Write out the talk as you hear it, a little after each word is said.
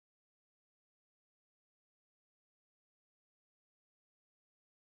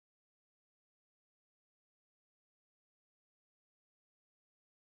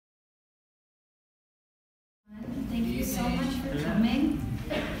Thank you so much for coming.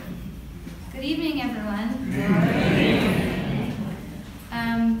 Good evening, everyone.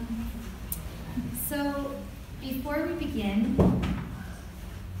 So, before we begin,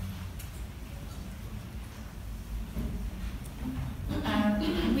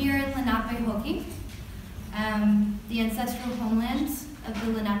 we are in Lenape, the ancestral homeland of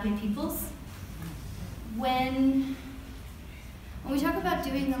the Lenape peoples. When we talk about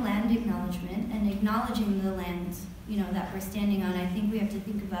doing the land acknowledgement and acknowledging the land, that we're standing on, I think we have to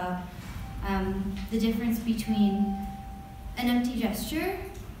think about the difference between an empty gesture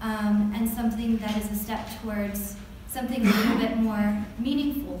and something that is a step towards something a little bit more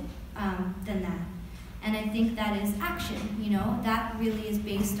meaningful than that. And I think that is action, that really is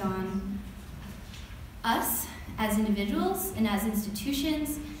based on us as individuals and as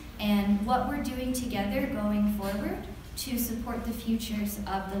institutions and what we're doing together going forward to support the futures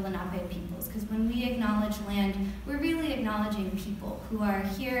of the Lenape peoples. Because when we acknowledge land, we're really acknowledging people who are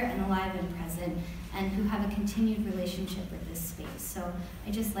here and alive and present and who have a continued relationship with this space. So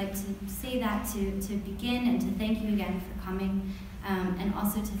I just like to say that to begin and to thank you again for coming, and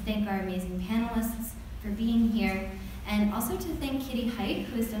also to thank our amazing panelists for being here, and also to thank Kitty Hite,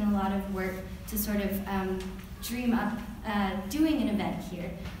 who has done a lot of work to sort of dream up doing an event here,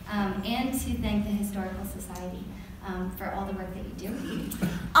 and to thank the Historical Society for all the work that you do.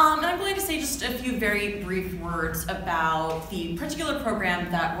 And I'm going to say just a few very brief words about the particular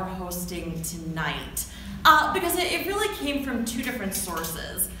program that we're hosting tonight, because it really came from two different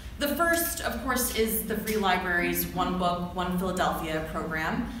sources. The first, of course, is the Free Library's One Book, One Philadelphia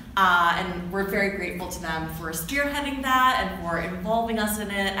program, and we're very grateful to them for spearheading that and for involving us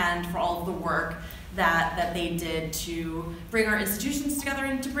in it and for all of the work that they did to bring our institutions together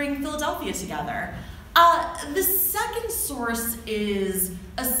and to bring Philadelphia together. The second source is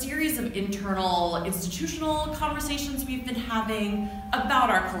a series of internal institutional conversations we've been having about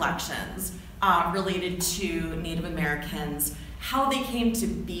our collections related to Native Americans, how they came to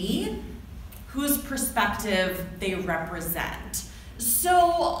be, whose perspective they represent. So,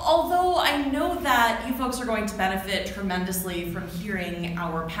 although I know that you folks are going to benefit tremendously from hearing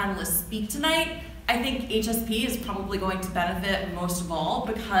our panelists speak tonight, I think HSP is probably going to benefit most of all,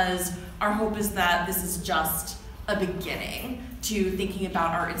 because our hope is that this is just a beginning to thinking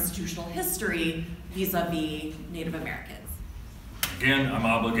about our institutional history vis-a-vis Native Americans. Again, I'm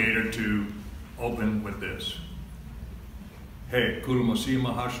obligated to open with this. He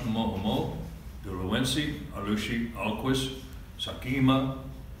kulumosima hashnumohomo, duluwensi, alushi, alquis, sakima,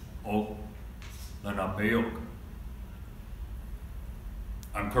 o Lenapeok.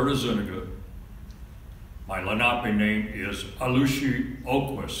 I'm Curtis Zunigha. My Lenape name is Alushi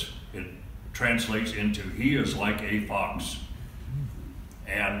Oquis. It translates into he is like a fox.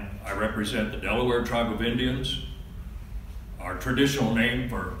 And I represent the Delaware tribe of Indians. Our traditional name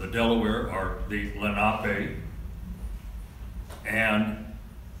for the Delaware are the Lenape. And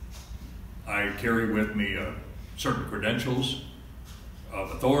I carry with me certain credentials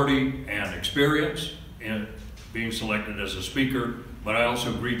of authority and experience in being selected as a speaker, but I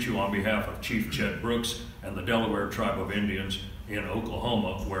also greet you on behalf of Chief Chet Brooks and the Delaware Tribe of Indians in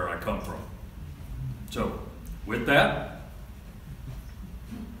Oklahoma, where I come from. So, with that,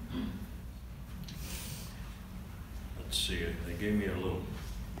 let's see, they gave me a little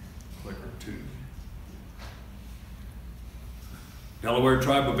clicker too. Delaware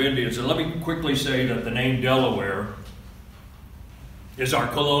Tribe of Indians, and let me quickly say that the name Delaware is our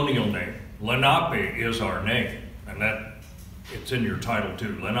colonial name. Lenape is our name, and that it's in your title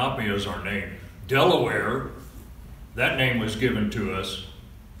too. Lenape is our name. Delaware, that name was given to us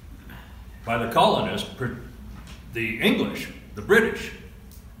by the colonists, the English, the British.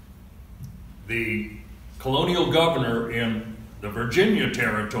 The colonial governor in the Virginia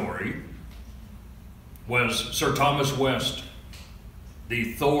territory was Sir Thomas West,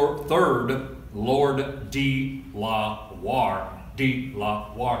 the third Lord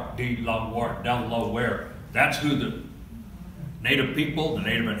Delaware. That's who the Native people, the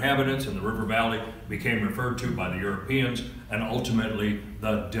Native inhabitants in the River Valley became referred to by the Europeans, and ultimately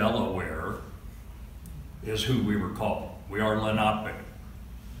the Delaware is who we were called. We are Lenape.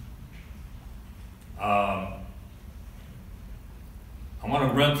 I want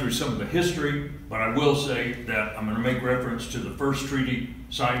to run through some of the history, but I will say that I'm going to make reference to the first treaty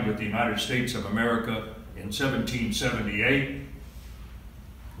signed with the United States of America in 1778.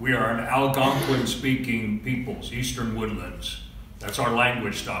 We are an Algonquin-speaking peoples, Eastern Woodlands. That's our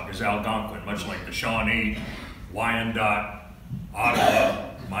language stock, is Algonquin, much like the Shawnee, Wyandotte, Ottawa,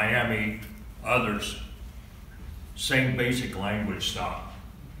 Miami, others. Same basic language stock.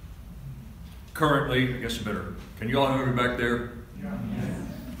 currently, I guess I better, can you all hear me back there? Yeah.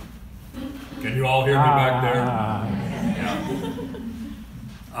 Can you all hear me back there?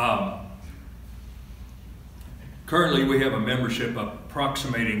 Yeah. Currently, we have a membership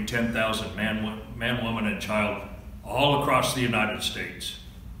approximating 10,000 man, woman, and child all across the United States.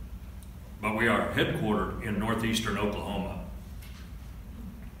 But we are headquartered in northeastern Oklahoma.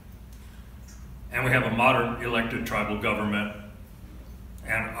 And we have a modern elected tribal government,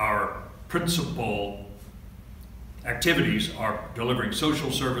 and our principal activities are delivering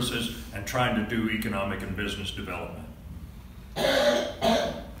social services and trying to do economic and business development.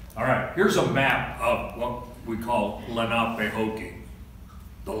 All right, here's a map of what we call Lenape,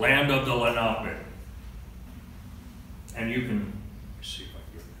 the land of the Lenape. And you can, let me see if I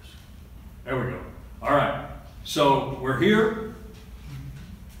can get this. There we go. All right, so we're here,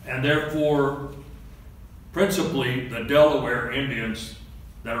 and therefore, principally, the Delaware Indians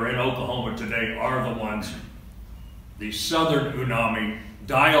that are in Oklahoma today are the ones, the Southern Unami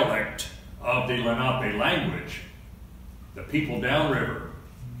dialect of the Lenape language, the people downriver.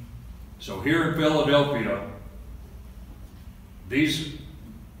 So here in Philadelphia, these,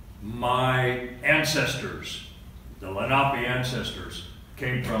 my ancestors, the Lenape ancestors,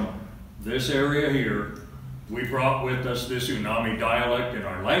 came from this area here. We brought with us this Unami dialect in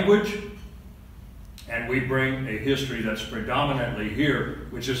our language, and we bring a history that's predominantly here,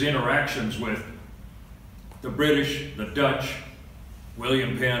 which is interactions with the British, the Dutch,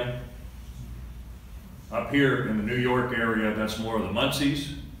 William Penn. Up here in the New York area, that's more of the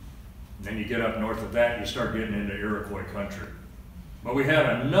Muncies. And then you get up north of that, you start getting into Iroquois country. But we had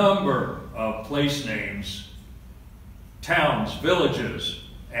a number of place names, towns, villages,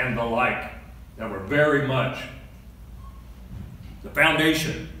 and the like that were very much the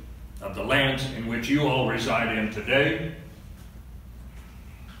foundation of the lands in which you all reside in today.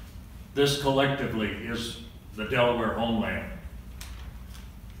 This collectively is the Delaware homeland.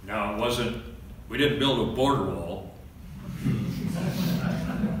 Now, we didn't build a border wall,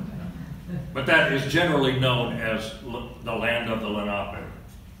 but that is generally known as the land of the Lenape.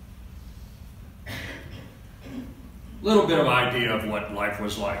 Little bit of idea of what life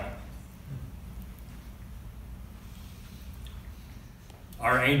was like.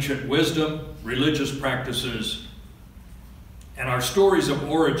 Our ancient wisdom, religious practices, and our stories of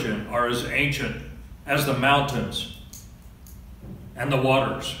origin are as ancient as the mountains and the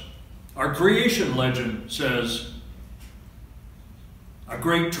waters. Our creation legend says, a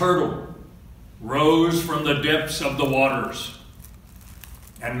great turtle rose from the depths of the waters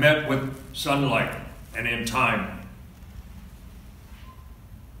and met with sunlight, and in time,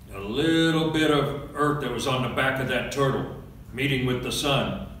 a little bit of earth that was on the back of that turtle meeting with the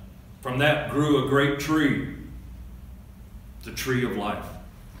sun. From that grew a great tree, the tree of life,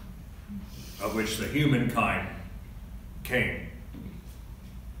 of which the humankind came.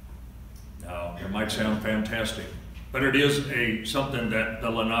 Now, it might sound fantastic, but it is something that the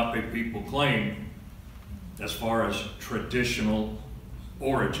Lenape people claim as far as traditional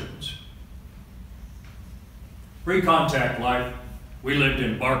origins. Pre-contact life, we lived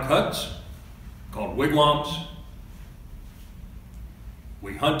in bark huts called wigwams.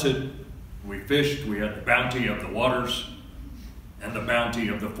 We hunted, we fished, we had the bounty of the waters and the bounty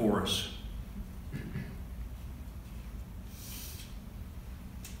of the forests.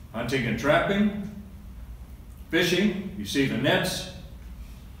 Hunting and trapping, fishing, you see the nets,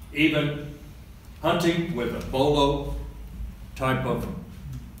 even hunting with a bolo type of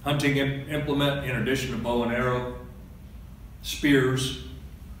hunting implement in addition to bow and arrow, spears,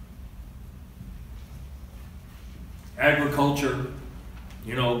 agriculture.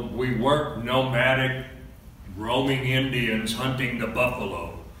 You know, we weren't nomadic, roaming Indians hunting the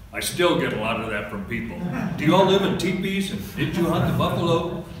buffalo. I still get a lot of that from people. Do you all live in teepees and did you hunt the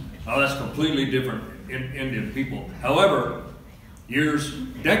buffalo? Oh, that's completely different in Indian people. However,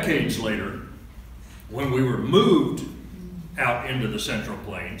 decades later, when we were moved out into the Central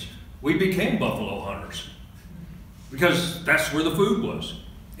Plains, we became buffalo hunters because that's where the food was,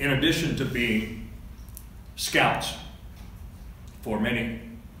 in addition to being scouts for many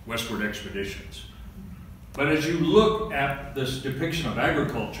westward expeditions. But as you look at this depiction of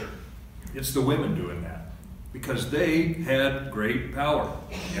agriculture, it's the women doing that because they had great power.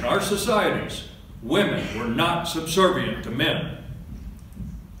 In our societies, women were not subservient to men.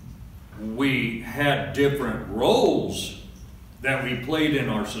 We had different roles that we played in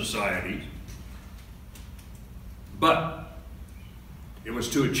our society, but it was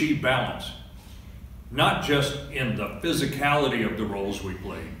to achieve balance. Not just in the physicality of the roles we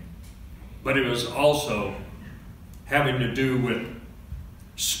played, but it was also having to do with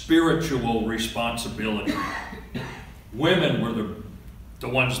spiritual responsibility. Women were the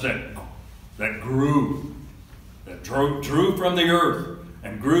ones that grew, that drew from the earth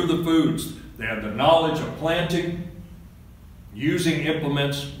and grew the foods. They had the knowledge of planting, using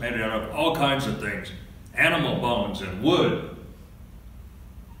implements made out of all kinds of things, animal bones and wood.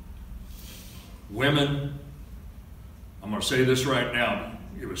 Women, I'm going to say this right now,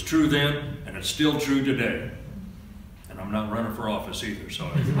 it was true then and it's still true today. And I'm not running for office either,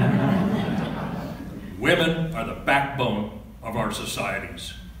 so. Women are the backbone of our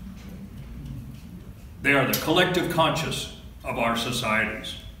societies. They are the collective conscious of our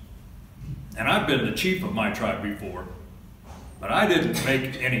societies. And I've been the chief of my tribe before, but I didn't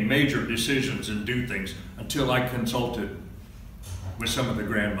make any major decisions and do things until I consulted with some of the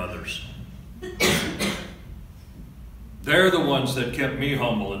grandmothers. They're the ones that kept me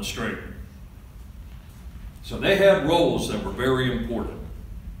humble and straight. So they had roles that were very important.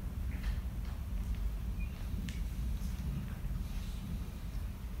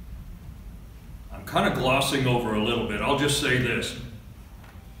 I'm kind of glossing over a little bit. I'll just say this.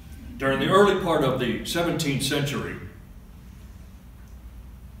 During the early part of the 17th century,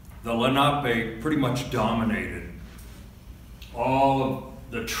 the Lenape pretty much dominated all of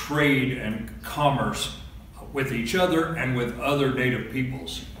the trade and commerce with each other and with other native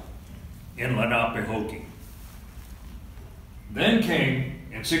peoples in Lenape-Hokie. Then came,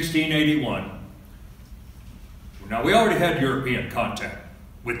 in 1681, now we already had European contact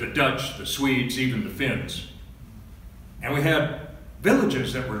with the Dutch, the Swedes, even the Finns. And we had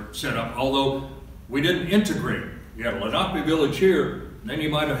villages that were set up, although we didn't integrate. You had a Lenape village here, and then you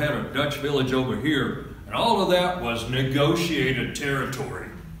might have had a Dutch village over here, and all of that was negotiated territory.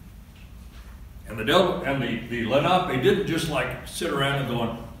 And the Lenape didn't just like sit around and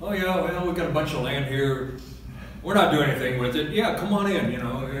going, oh yeah, well, we've got a bunch of land here. We're not doing anything with it. Yeah, come on in, you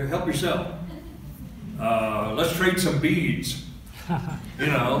know, help yourself. Let's trade some beads, you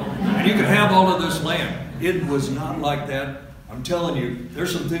know, and you can have all of this land. It was not like that. I'm telling you,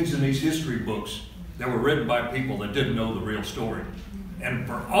 there's some things in these history books that were written by people that didn't know the real story. And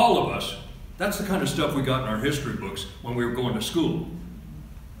for all of us, that's the kind of stuff we got in our history books when we were going to school.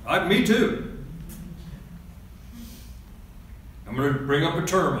 Me too. I'm going to bring up a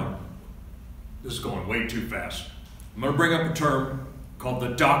term. This is going way too fast. I'm going to bring up a term called the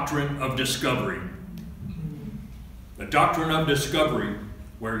doctrine of discovery. The doctrine of discovery,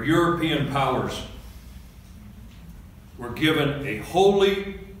 where European powers were given a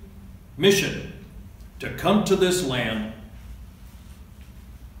holy mission to come to this land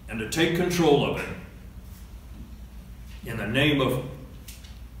and to take control of it in the name of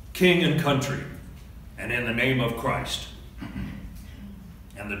king and country and in the name of Christ.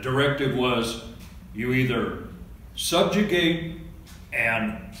 And the directive was, you either subjugate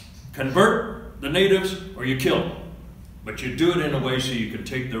and convert the natives or you kill them. But you do it in a way so you can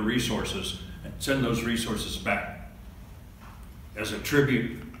take their resources and send those resources back as a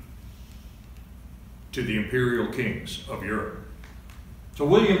tribute to the imperial kings of Europe. So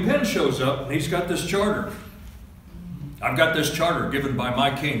William Penn shows up and he's got this charter. I've got this charter given by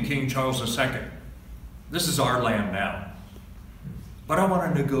my king, King Charles II. This is our land now. But I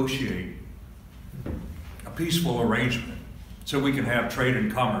want to negotiate a peaceful arrangement so we can have trade and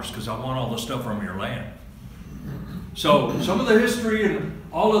commerce, because I want all the stuff from your land. So some of the history and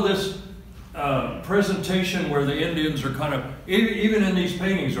all of this presentation where the Indians are kind of, even in these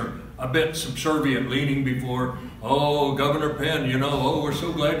paintings, are a bit subservient, leaning before, oh, Governor Penn, you know, oh, we're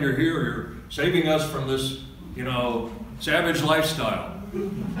so glad you're here. You're saving us from this, you know, savage lifestyle.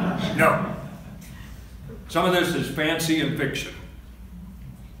 No. Some of this is fancy and fiction.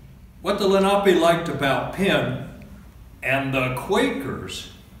 What the Lenape liked about Penn and the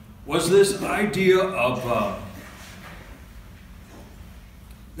Quakers was this idea of,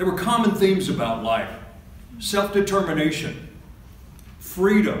 there were common themes about life: self-determination,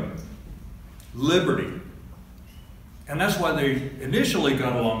 freedom, liberty. And that's why they initially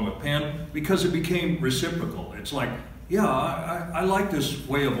got along with Penn, because it became reciprocal. It's like, yeah, I like this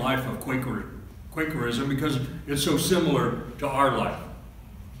way of life of Quakerism because it's so similar to our life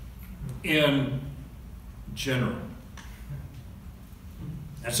in general.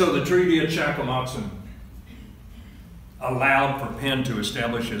 And so the Treaty of Chakamatsu allowed for Penn to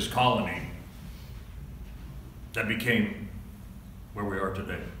establish his colony that became where we are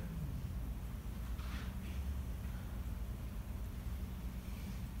today.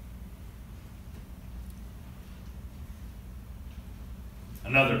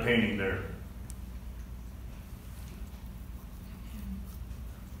 Another painting there.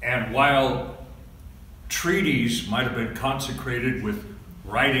 And while treaties might have been consecrated with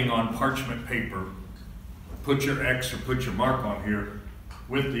writing on parchment paper, put your X or put your mark on here.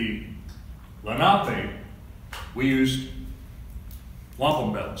 With the Lenape, we used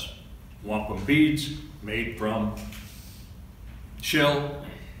wampum belts, wampum beads made from shell,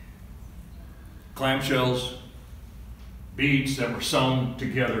 clamshells, beads that were sewn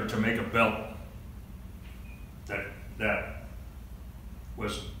together to make a belt that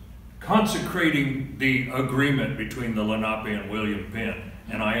was consecrating the agreement between the Lenape and William Penn.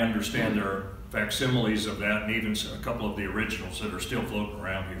 And I understand there are facsimiles of that and even a couple of the originals that are still floating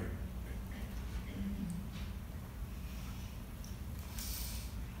around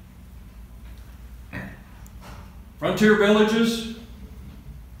here. Frontier villages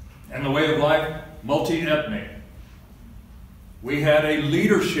and the way of life, multi-ethnic. We had a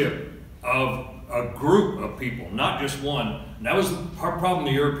leadership of a group of people, not just one. And that was the problem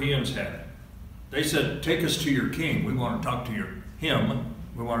the Europeans had. They said, take us to your king. We want to talk to him.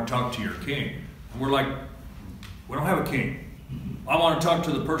 We want to talk to your king. And we're like, we don't have a king. I want to talk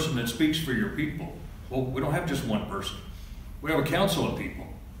to the person that speaks for your people. Well, we don't have just one person. We have a council of people.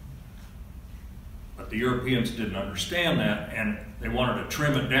 But the Europeans didn't understand that, and they wanted to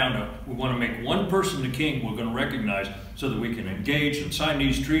trim it down to, we want to make one person the king we're going to recognize so that we can engage and sign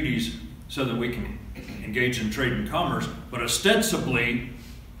these treaties so that we can engage in trade and commerce. But ostensibly,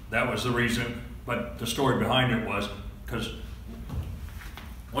 that was the reason, but the story behind it was because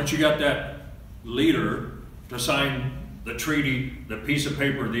once you got that leader to sign the treaty, the piece of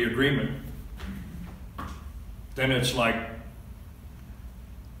paper, the agreement, then it's like,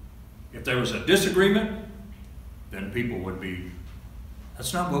 if there was a disagreement, then people would be,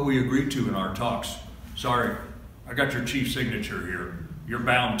 that's not what we agreed to in our talks. Sorry, I got your chief signature here. You're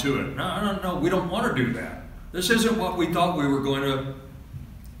bound to it. No, we don't want to do that. This isn't what we thought we were going to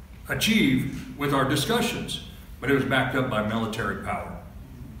achieve with our discussions, but it was backed up by military power.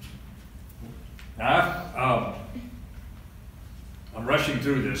 Now, I'm rushing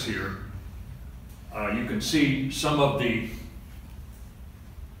through this here. You can see some of the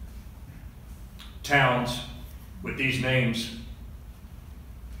towns with these names,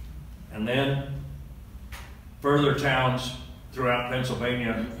 and then further towns throughout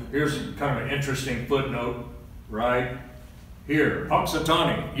Pennsylvania. Here's kind of an interesting footnote right here.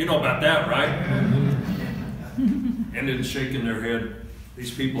 Punxsutawney, you know about that, right? Indians shaking their head.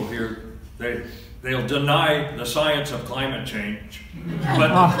 These people here, they'll deny the science of climate change, but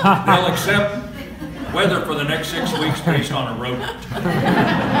they'll accept weather for the next 6 weeks based on a rodent.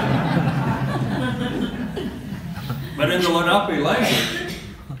 But in the Lenape language,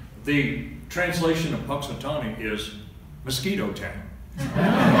 the translation of Punxsutawney is mosquito town.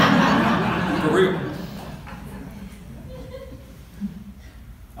 For real.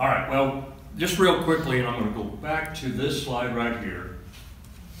 All right, well, just real quickly, and I'm going to go back to this slide right here.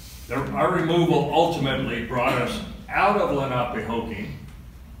 Our removal ultimately brought us out of Lenapehoking.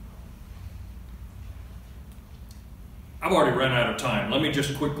 I've already run out of time. Let me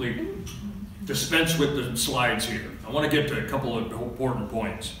just quickly dispense with the slides here. I want to get to a couple of important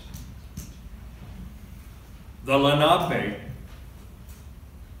points. The Lenape,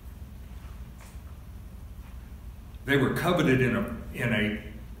 they were coveted in a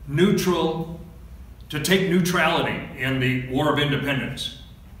neutral, to take neutrality in the War of Independence.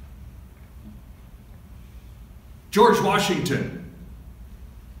 George Washington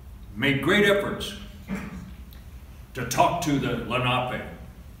made great efforts to talk to the Lenape,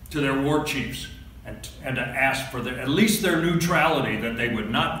 to their war chiefs, and to ask for at least their neutrality, that they would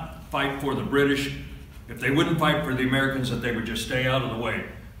not fight for the British. If they wouldn't fight for the Americans, that they would just stay out of the way,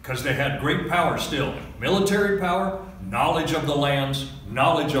 because they had great power still. Military power, knowledge of the lands,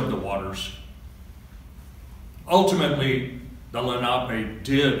 knowledge of the waters. Ultimately, the Lenape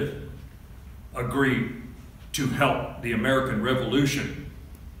did agree to help the American Revolution.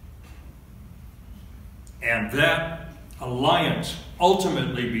 And that alliance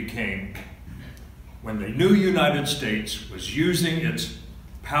ultimately became when the new United States was using its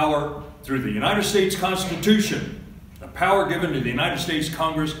power through the United States Constitution, the power given to the United States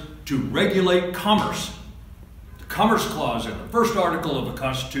Congress to regulate commerce. The Commerce Clause in the first article of the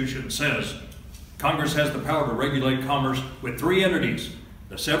Constitution says Congress has the power to regulate commerce with 3 entities: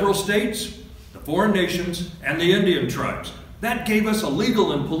 the several states, the foreign nations, and the Indian tribes. That gave us a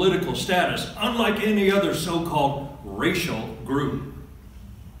legal and political status unlike any other so-called racial group.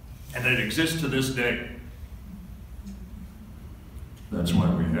 And it exists to this day. That's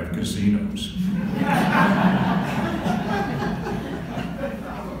why we have casinos.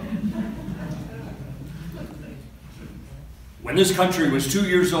 When this country was 2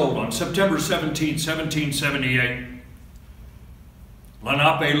 years old, on September 17, 1778,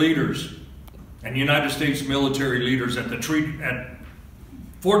 Lenape leaders and United States military leaders at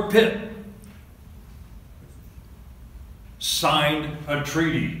Fort Pitt signed a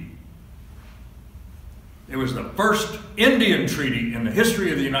treaty. It was the first Indian treaty in the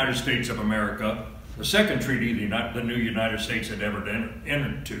history of the United States of America. The second treaty the new United States had ever entered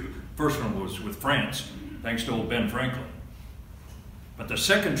into. First one was with France, thanks to old Ben Franklin. But the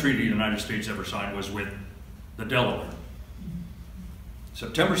second treaty the United States ever signed was with the Delaware.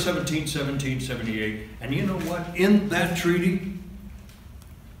 September 17, 1778. And you know what? In that treaty,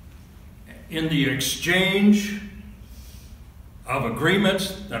 in the exchange of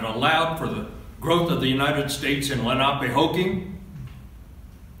agreements that allowed for the growth of the United States in Lenapehoking,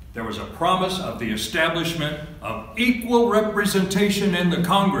 there was a promise of the establishment of equal representation in the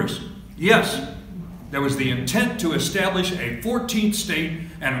Congress. Yes, there was the intent to establish a 14th state,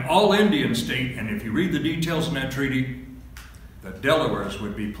 an all-Indian state, and if you read the details in that treaty, the Delawares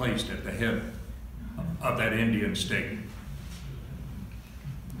would be placed at the head of that Indian state.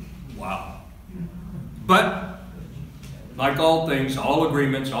 Wow. But, like all things, all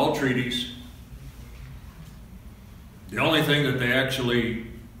agreements, all treaties, the only thing that they actually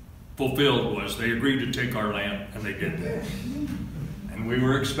fulfilled was they agreed to take our land, and they did that. And we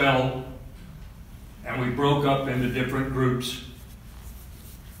were expelled, and we broke up into different groups.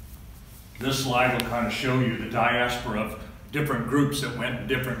 This slide will kind of show you the diaspora of different groups that went in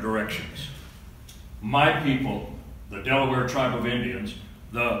different directions. My people, the Delaware Tribe of Indians,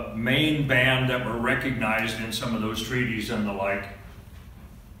 the main band that were recognized in some of those treaties and the like,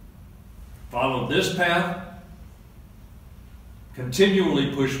 followed this path,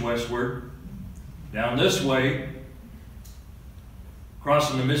 continually pushed westward, down this way,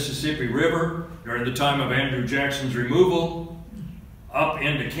 crossing the Mississippi River during the time of Andrew Jackson's removal, up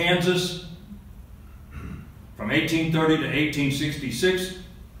into Kansas from 1830 to 1866,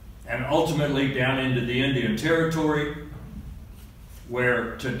 and ultimately down into the Indian Territory,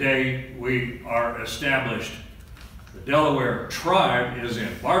 where today we are established. The Delaware tribe is in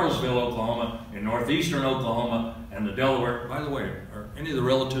Bartlesville, Oklahoma, in northeastern Oklahoma, and the Delaware, by the way, are any of the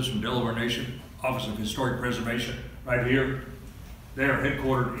relatives from Delaware Nation, Office of Historic Preservation, right here? They are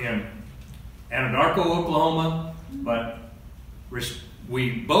headquartered in Anadarko, Oklahoma, but we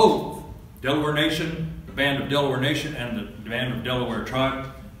both, Delaware Nation, the Band of Delaware Nation, and the Band of Delaware Tribe,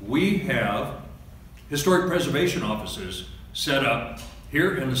 we have historic preservation offices set up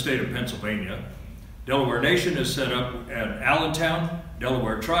here in the state of Pennsylvania. Delaware Nation is set up at Allentown.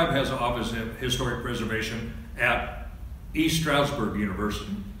 Delaware Tribe has an office of historic preservation at East Stroudsburg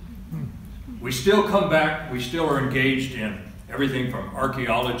University. We still come back, we still are engaged in everything from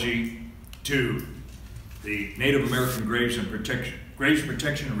archaeology to the Native American Graves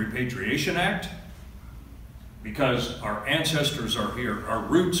Protection and Repatriation Act, because our ancestors are here, our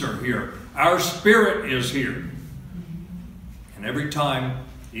roots are here, our spirit is here. And every time,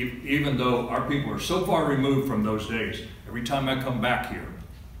 even though our people are so far removed from those days, every time I come back here,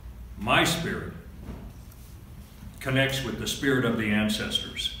 my spirit connects with the spirit of the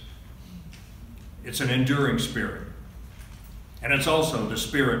ancestors. It's an enduring spirit. And it's also the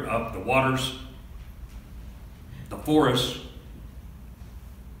spirit of the waters, the forests,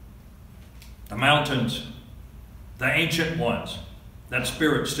 the mountains, the ancient ones. That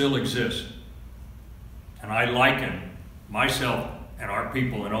spirit still exists. And I liken myself and our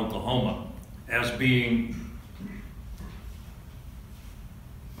people in Oklahoma as being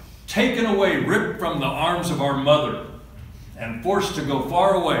taken away, ripped from the arms of our mother, and forced to go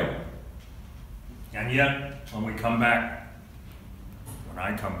far away. And yet, when we come back, when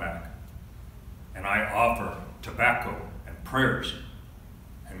I come back, and I offer tobacco and prayers,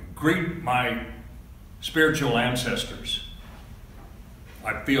 and greet my spiritual ancestors,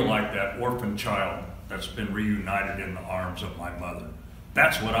 I feel like that orphan child that's been reunited in the arms of my mother.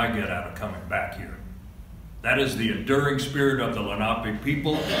 That's what I get out of coming back here. That is the enduring spirit of the Lenape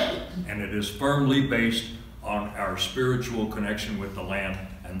people, and it is firmly based on our spiritual connection with the land,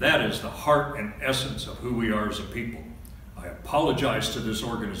 and that is the heart and essence of who we are as a people. I apologize to this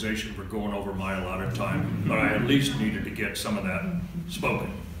organization for going over my allotted time, but I at least needed to get some of that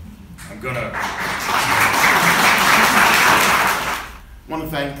spoken. I'm gonna... I want to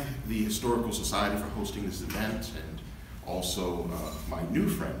thank the Historical Society for hosting this event, and also my new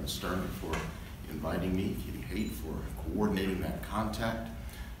friend, Stern, for inviting me, Kitty Haight for coordinating that contact,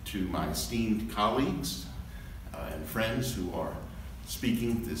 to my esteemed colleagues and friends who are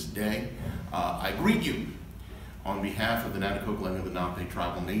speaking this day. I greet you on behalf of the Lenni-Lenape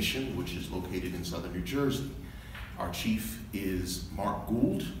Tribal Nation, which is located in southern New Jersey. Our chief is Mark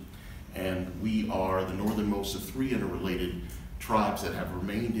Gould, and we are the northernmost of three interrelated tribes that have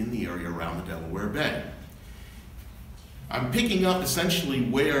remained in the area around the Delaware Bay. I'm picking up essentially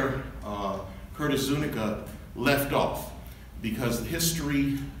where Curtis Zunigha left off, because the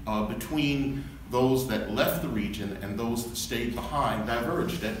history between those that left the region and those that stayed behind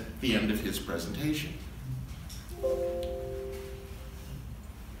diverged at the end of his presentation.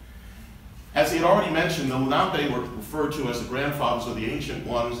 As he had already mentioned, the Lenape were referred to as the grandfathers of the ancient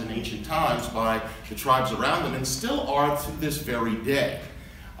ones in ancient times by the tribes around them, and still are to this very day.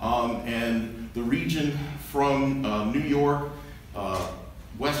 And the region from New York,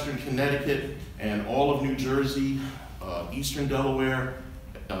 western Connecticut, and all of New Jersey, eastern Delaware,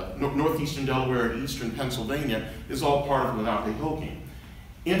 northeastern Delaware, and eastern Pennsylvania is all part of Lenape Hilking.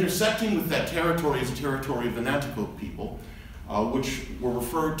 Intersecting with that territory is the territory of the Nanticoke people, which were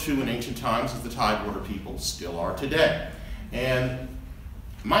referred to in ancient times as the Tidewater people, still are today. And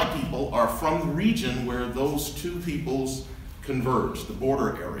my people are from the region where those two peoples converge, the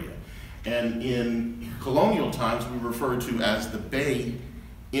border area. And in colonial times, we refer to as the Bay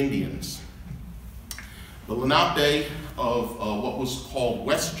Indians. The Lenape of what was called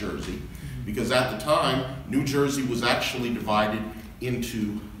West Jersey, because at the time, New Jersey was actually divided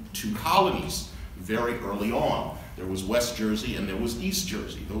into two colonies very early on. There was West Jersey and there was East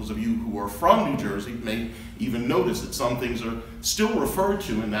Jersey. Those of you who are from New Jersey may even notice that some things are still referred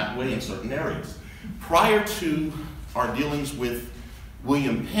to in that way in certain areas. Prior to our dealings with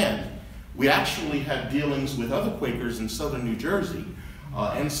William Penn, we actually had dealings with other Quakers in southern New Jersey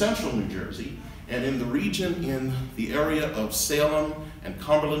and central New Jersey. And in the region, in the area of Salem and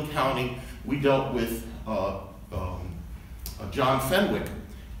Cumberland County, we dealt with John Fenwick,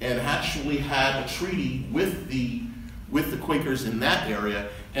 and actually had a treaty with the Quakers in that area,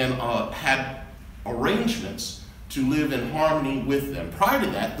 and had arrangements to live in harmony with them. Prior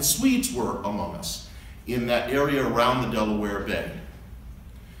to that, the Swedes were among us in that area around the Delaware Bay.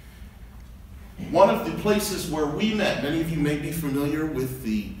 One of the places where we met, many of you may be familiar with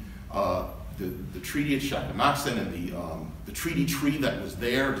the Treaty at Shakamatsin and the treaty tree that was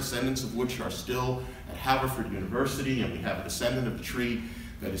there, descendants of which are still at Haverford University, and we have a descendant of the tree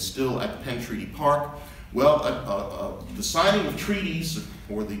that is still at the Penn Treaty Park. Well, the signing of treaties,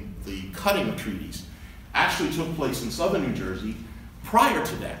 or the cutting of treaties, actually took place in southern New Jersey prior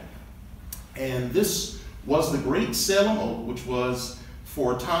to that. And this was the Great Salem Oak, which was,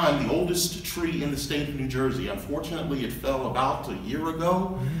 for a time, the oldest tree in the state of New Jersey. Unfortunately, it fell about a year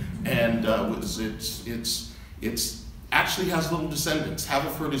ago, and it's actually has little descendants.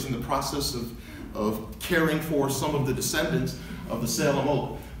 Haverford is in the process of caring for some of the descendants of the Salem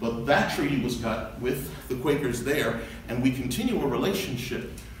Oak. But that treaty was cut with the Quakers there, and we continue a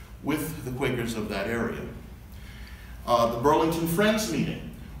relationship with the Quakers of that area. The Burlington Friends meeting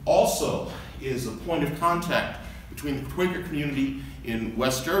also is a point of contact between the Quaker community in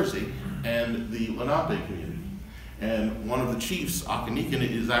West Jersey and the Lenape community. And one of the chiefs, Akanikan,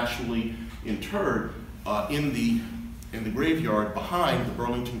 is actually interred in the graveyard behind the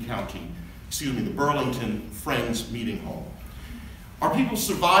Burlington Friends meeting home. Our people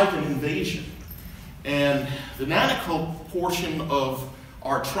survived an invasion, and the Nanticoke portion of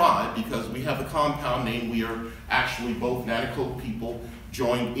our tribe, because we have the compound name, we are actually both Nanticoke people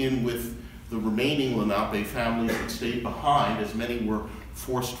joined in with the remaining Lenape families that stayed behind, as many were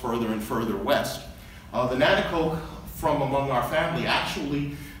forced further and further west. The Nanticoke from among our family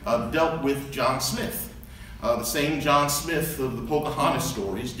actually dealt with John Smith, the same John Smith of the Pocahontas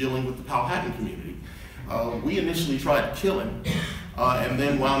stories, dealing with the Powhatan community. We initially tried to kill him and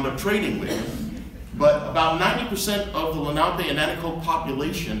then wound up trading with him. But about 90% of the Lenape and Nanticoke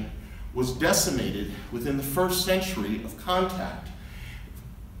population was decimated within the first century of contact.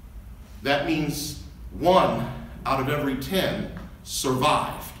 That means 1 out of every 10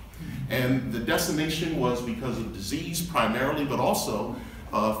 survived. And the decimation was because of disease primarily, but also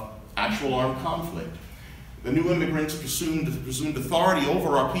of actual armed conflict. The new immigrants presumed authority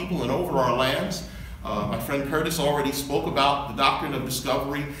over our people and over our lands. My friend Curtis already spoke about the doctrine of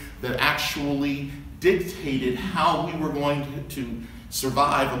discovery that actually dictated how we were going to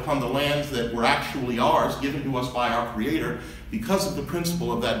survive upon the lands that were actually ours, given to us by our Creator, because of the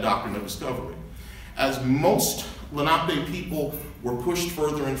principle of that doctrine of discovery. As most Lenape people were pushed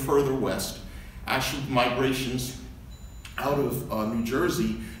further and further west, actually migrations out of New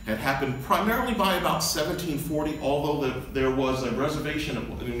Jersey had happened primarily by about 1740, although there was a reservation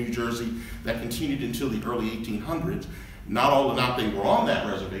in New Jersey that continued until the early 1800s. Not all Lenape were on that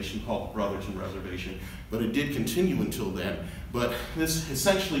reservation, called the Brotherton Reservation, but it did continue until then. But this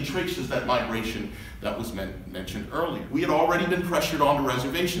essentially traces that migration that was mentioned earlier. We had already been pressured onto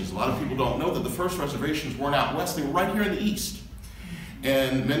reservations. A lot of people don't know that the first reservations weren't out west, they were right here in the east.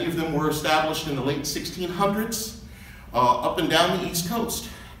 and many of them were established in the late 1600s up and down the East Coast.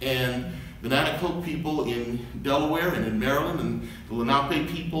 And the Nanticoke people in Delaware and in Maryland, and the Lenape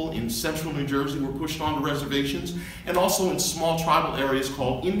people in central New Jersey were pushed onto reservations, and also in small tribal areas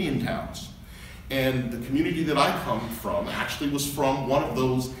called Indian towns. And the community that I come from actually was from one of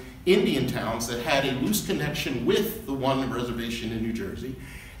those Indian towns that had a loose connection with the one reservation in New Jersey.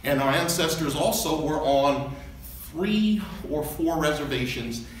 And our ancestors also were on 3 or 4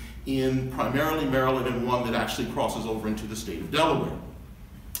 reservations in primarily Maryland, and one that actually crosses over into the state of Delaware.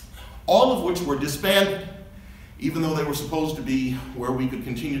 All of which were disbanded, even though they were supposed to be where we could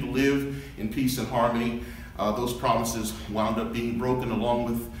continue to live in peace and harmony. Those promises wound up being broken, along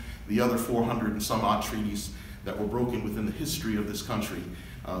with the other 400 and some odd treaties that were broken within the history of this country,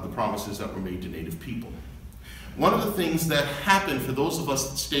 the promises that were made to Native people. One of the things that happened for those of us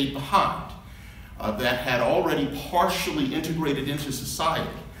that stayed behind, that had already partially integrated into society,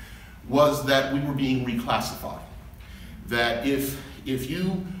 was that we were being reclassified. That if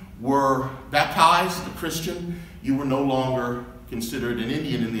you were baptized a Christian, you were no longer considered an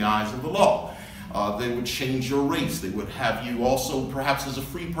Indian in the eyes of the law. They would change your race. They would have you also perhaps as a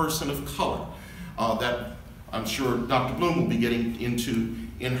free person of color. That I'm sure Dr. Blume will be getting into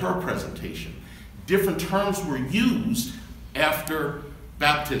in her presentation. Different terms were used after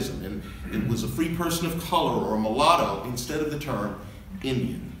baptism, and it was a free person of color or a mulatto instead of the term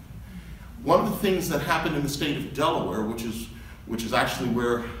Indian. One of the things that happened in the state of Delaware, which is actually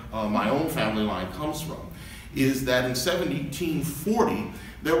where my own family line comes from, is that in 1740,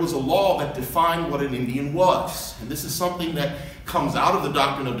 there was a law that defined what an Indian was. And this is something that comes out of the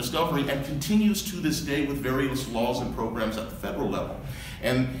doctrine of discovery and continues to this day with various laws and programs at the federal level.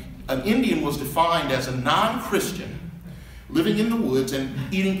 And an Indian was defined as a non-Christian living in the woods and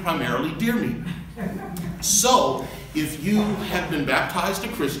eating primarily deer meat. So, if you had been baptized a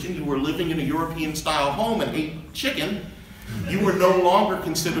Christian, you were living in a European-style home and ate chicken, you were no longer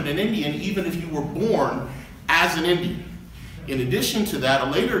considered an Indian, even if you were born as an Indian. In addition to that,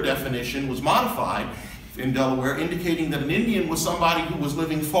 a later definition was modified in Delaware, indicating that an Indian was somebody who was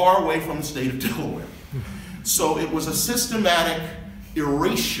living far away from the state of Delaware. So it was a systematic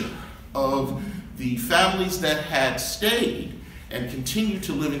erasure of the families that had stayed and continued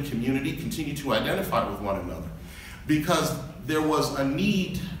to live in community, continued to identify with one another, because there was a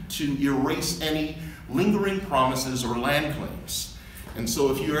need to erase any lingering promises or land claims. And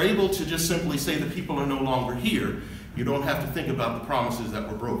so if you're able to just simply say that people are no longer here, you don't have to think about the promises that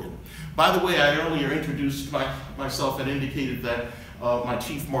were broken. By the way, I earlier introduced myself and indicated that my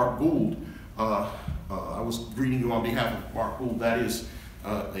chief, Mark Gould, I was greeting you on behalf of Mark Gould. That is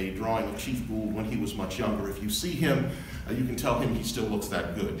a drawing of Chief Gould when he was much younger. If you see him, you can tell him he still looks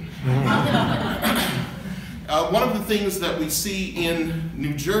that good. One of the things that we see in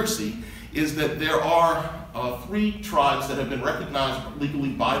New Jersey is that there are 3 tribes that have been recognized legally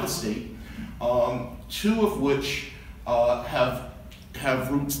by the state, 2 of which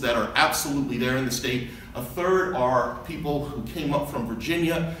have roots that are absolutely there in the state. A third are people who came up from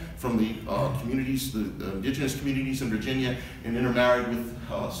Virginia, from the communities, the indigenous communities in Virginia, and intermarried with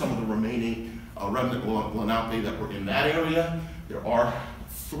some of the remaining remnant Lenape that were in that area. There are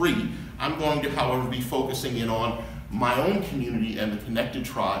 3. I'm going to, however, be focusing in on my own community and the connected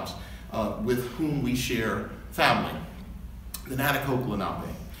tribes with whom we share family, the Nanticoke Lenape.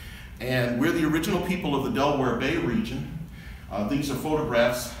 And we're the original people of the Delaware Bay region. These are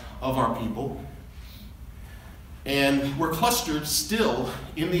photographs of our people. And we're clustered still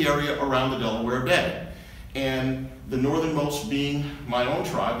in the area around the Delaware Bay. And the northernmost being my own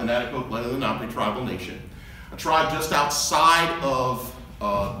tribe, the Nanticoke Lenni-Lenape tribal nation, a tribe just outside of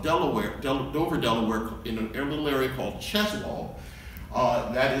Delaware, Dover, Delaware, in a little area called Cheswall.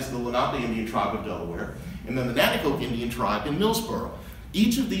 That is the Lenape Indian tribe of Delaware. And then the Nanticoke Indian tribe in Millsboro.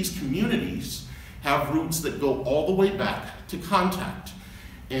 Each of these communities have roots that go all the way back to contact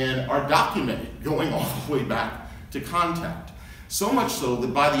and are documented going all the way back to contact. So much so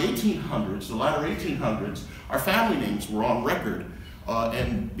that by the 1800s, the latter 1800s, our family names were on record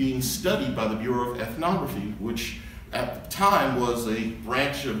and being studied by the Bureau of Ethnography, which at the time was a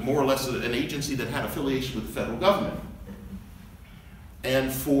branch of more or less an agency that had affiliation with the federal government.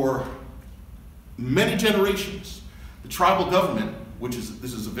 And for many generations, the tribal government,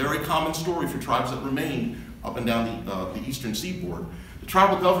 this is a very common story for tribes that remained up and down the eastern seaboard, the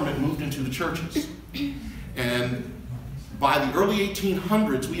tribal government moved into the churches. And by the early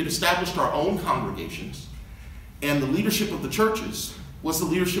 1800s, we had established our own congregations, and the leadership of the churches was the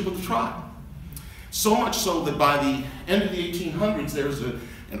leadership of the tribe. So much so that by the end of the 1800s, there's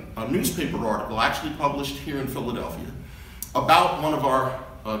a newspaper article actually published here in Philadelphia about one of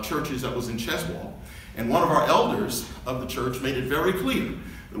our churches that was in Cheswall. And one of our elders of the church made it very clear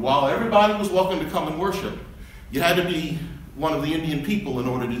that while everybody was welcome to come and worship, you had to be one of the Indian people in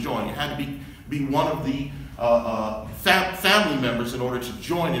order to join. You had to be one of the family members in order to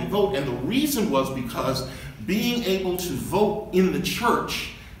join and vote. And the reason was because being able to vote in the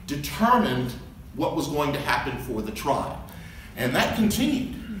church determined what was going to happen for the tribe. And that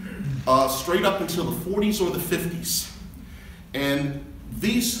continued straight up until the 40s or the 50s. And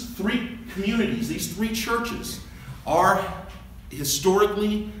these three communities, these three churches, are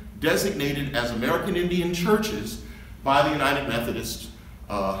historically designated as American Indian churches by the United Methodist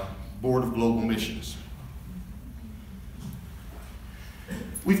Board of Global Missions.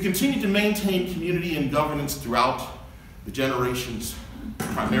 We've continued to maintain community and governance throughout the generations,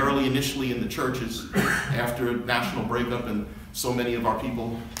 primarily initially in the churches after national breakup and so many of our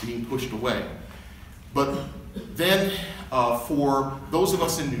people being pushed away. But then for those of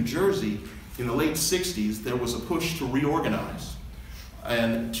us in New Jersey, in the late 60s, there was a push to reorganize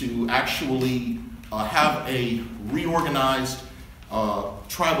and to actually have a reorganized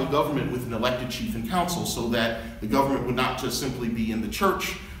tribal government with an elected chief and council so that the government would not just simply be in the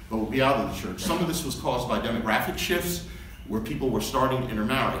church, but would be out of the church. Some of this was caused by demographic shifts where people were starting to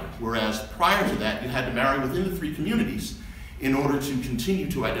intermarry, whereas prior to that, you had to marry within the three communities in order to continue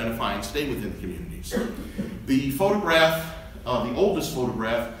to identify and stay within the communities. The photograph, the oldest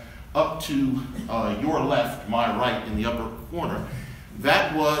photograph, up to your left, my right, in the upper corner,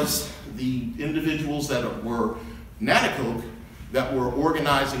 that was the individuals that were Nanticoke that were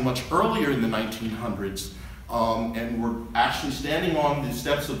organizing much earlier in the 1900s and were actually standing on the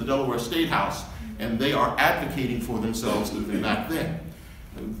steps of the Delaware State House, and they are advocating for themselves even back then.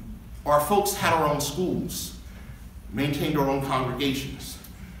 Our folks had our own schools, maintained our own congregations,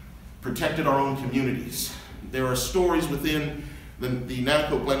 protected our own communities. There are stories within the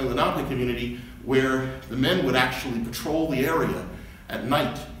Nanticoke Lenni-Lenape community where the men would actually patrol the area at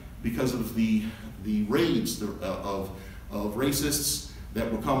night because of the raids of racists that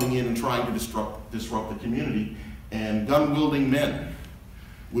were coming in and trying to disrupt the community, and gun-wielding men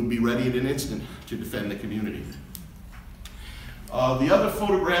would be ready in an instant to defend the community. The other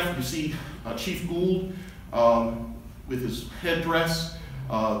photograph, you see Chief Gould with his headdress,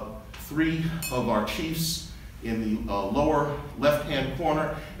 three of our chiefs in the lower left-hand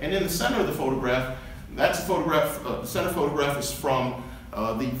corner, and in the center of the photograph, that's a photograph, the center photograph is from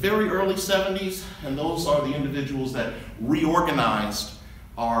the very early 70s, and those are the individuals that reorganized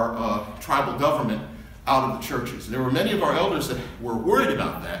our tribal government out of the churches. There were many of our elders that were worried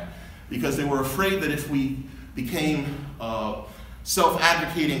about that because they were afraid that if we became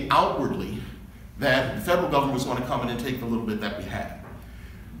self-advocating outwardly, that the federal government was going to come in and take the little bit that we had,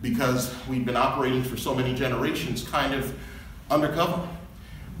 because we'd been operating for so many generations kind of undercover.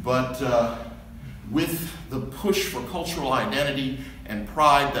 But with the push for cultural identity and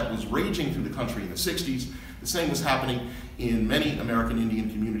pride that was raging through the country in the 60s, the same was happening in many American Indian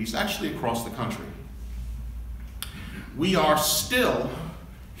communities, actually across the country. We are still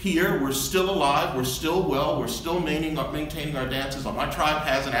here, we're still alive, we're still well, we're still maintaining our dances. My tribe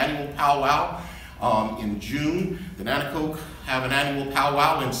has an annual powwow in June. The Nanticoke have an annual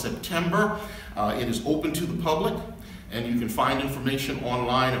powwow in September. It is open to the public, and you can find information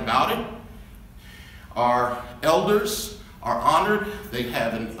online about it. Our elders are honored. They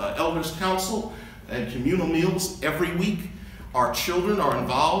have an elders council and communal meals every week. Our children are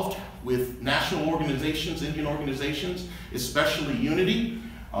involved with national organizations, Indian organizations, especially Unity.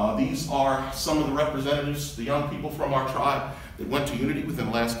 These are some of the representatives, the young people from our tribe that went to Unity within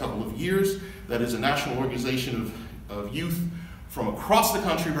the last couple of years. That is a national organization of youth from across the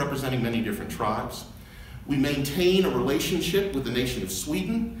country representing many different tribes. We maintain a relationship with the nation of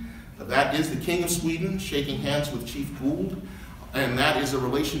Sweden. That is the King of Sweden shaking hands with Chief Gould, and that is a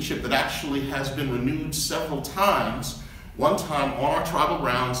relationship that actually has been renewed several times, one time on our tribal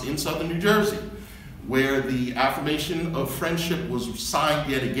grounds in southern New Jersey, where the affirmation of friendship was signed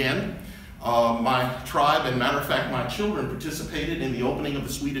yet again. My tribe, and matter of fact, my children participated in the opening of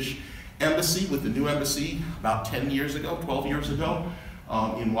the Swedish embassy with the new embassy about 10 years ago, 12 years ago,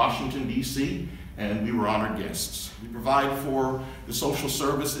 in Washington, D.C., and we were honored guests. We provide for the social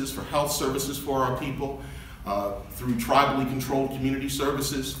services, for health services for our people, through tribally controlled community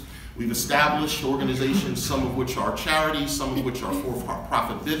services. We've established organizations, some of which are charities, some of which are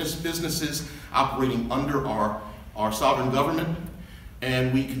for-profit businesses operating under our sovereign government,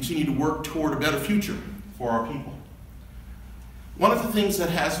 and we continue to work toward a better future for our people. One of the things that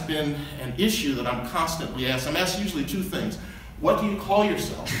has been an issue that I'm constantly asked, I'm asked usually two things. What do you call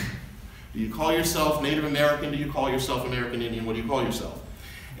yourself? Do you call yourself Native American? Do you call yourself American Indian? What do you call yourself?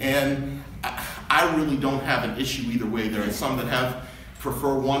 And I really don't have an issue either way. There are some that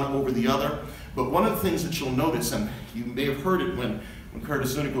prefer one over the other. But one of the things that you'll notice, and you may have heard it when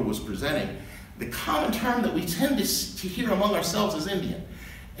Curtis Zunigha was presenting, the common term that we tend to hear among ourselves is Indian.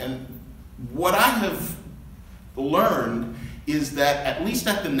 And what I have learned is that, at least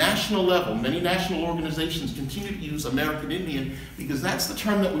at the national level, many national organizations continue to use American Indian because that's the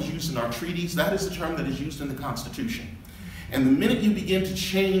term that was used in our treaties, that is the term that is used in the Constitution. And the minute you begin to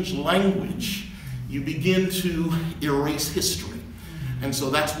change language, you begin to erase history. And so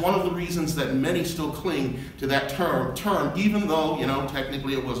that's one of the reasons that many still cling to that term, even though, you know,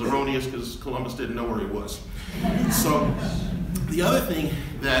 technically it was erroneous because Columbus didn't know where he was. So the other thing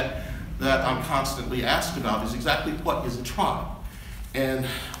that I'm constantly asked about is exactly what is a tribe. And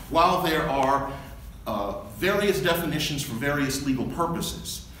while there are various definitions for various legal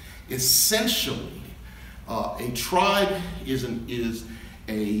purposes, essentially a tribe is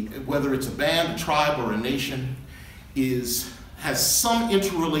whether it's a band, a tribe, or a nation, has some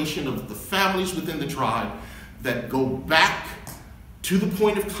interrelation of the families within the tribe that go back to the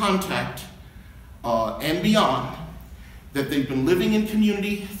point of contact and beyond, that they've been living in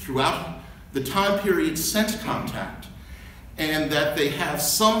community throughout the time period since contact, and that they have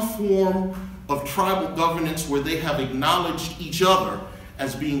some form of tribal governance where they have acknowledged each other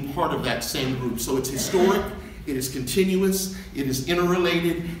as being part of that same group. So it's historic, it is continuous, it is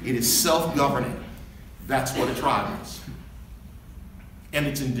interrelated, it is self-governing. That's what a tribe is. And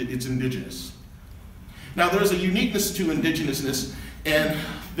it's indigenous. Now there's a uniqueness to indigenousness, and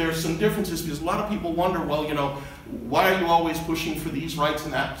there's some differences because a lot of people wonder, well, you know, why are you always pushing for these rights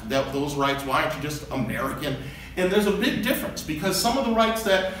and those rights? Why aren't you just American? And there's a big difference because some of the rights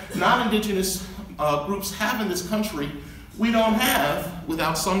that non-indigenous groups have in this country, we don't have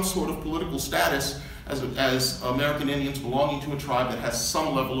without some sort of political status as American Indians belonging to a tribe that has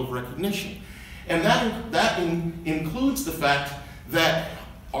some level of recognition. And that includes the fact that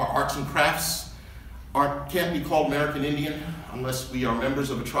our arts and crafts can't be called American Indian unless we are members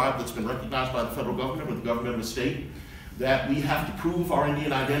of a tribe that's been recognized by the federal government or the government of a state, that we have to prove our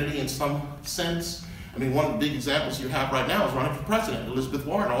Indian identity in some sense. I mean, one of the big examples you have right now is running for president, Elizabeth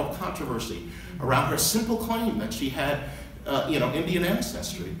Warren, all the controversy around her simple claim that she had Indian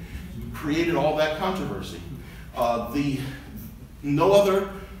ancestry, created all that controversy. No other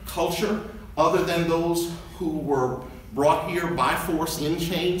culture other than those who were brought here by force in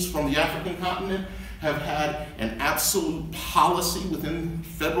chains from the African continent have had an absolute policy within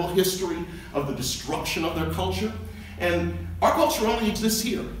federal history of the destruction of their culture. And our culture only exists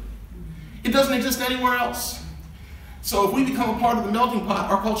here. It doesn't exist anywhere else. So if we become a part of the melting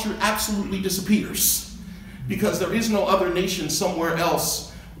pot, our culture absolutely disappears because there is no other nation somewhere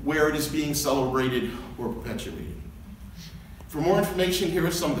else where it is being celebrated or perpetuated. For more information, here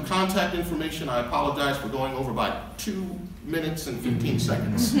is some of the contact information. I apologize for going over by 2 minutes and 15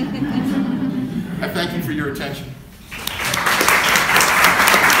 seconds. I thank you for your attention. Before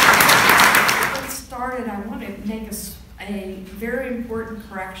we get started, I want to make a very important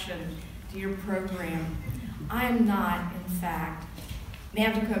correction to your program. I am not, in fact,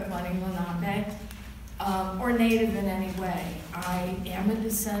 Nanticoke, Lenni-Lenape, or Native in any way. I am a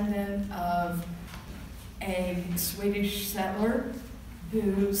descendant of a Swedish settler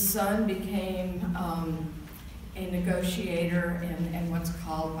whose son became a negotiator and what's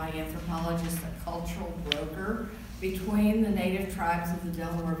called by anthropologists a cultural broker between the native tribes of the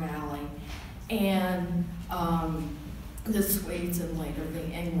Delaware Valley and the Swedes and later the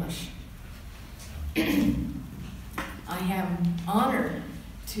English. I am honored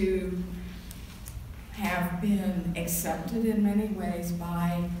to have been accepted in many ways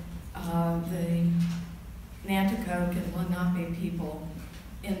by the Nanticoke and Lenape people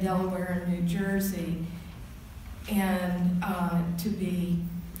in Delaware and New Jersey, and to be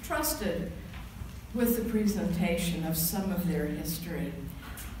trusted with the presentation of some of their history.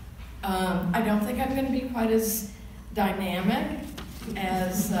 I don't think I'm going to be quite as dynamic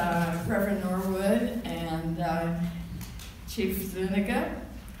as Reverend Norwood and Chief Zunigha,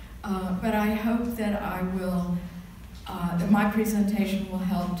 but I hope that I will, that my presentation will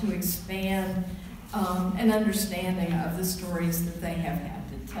help to expand an understanding of the stories that they have had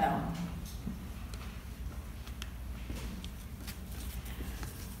to tell.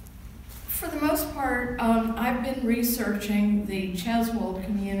 For the most part, I've been researching the Cheswold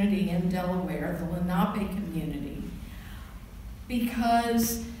community in Delaware, the Lenape community,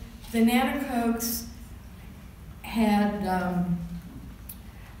 because the Nanticokes had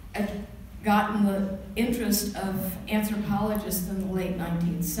gotten the interest of anthropologists in the late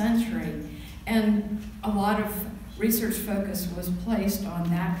 19th century, and a lot of research focus was placed on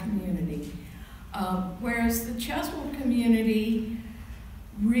that community. Whereas the Cheswold community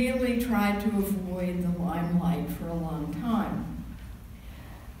really tried to avoid the limelight for a long time.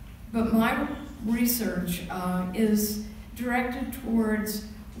 But my research is directed towards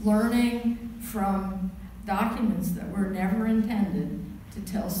learning from documents that were never intended to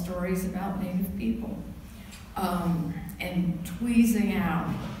tell stories about Native people, and tweezing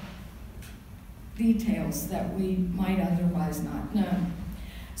out details that we might otherwise not know.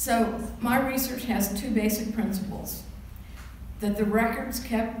 So my research has two basic principles: that the records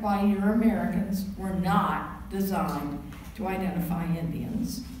kept by Euro-Americans were not designed to identify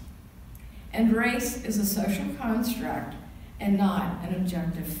Indians, and race is a social construct and not an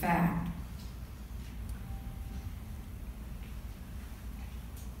objective fact.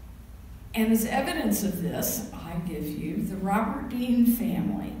 And as evidence of this, I give you the Robert Dean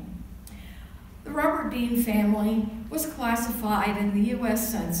family. The Robert Dean family was classified in the U.S.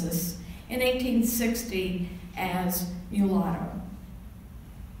 Census in 1860 as mulatto.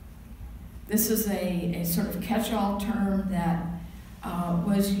 This is a sort of catch-all term that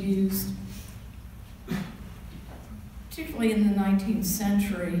was used particularly in the 19th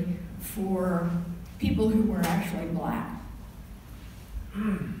century for people who were actually black,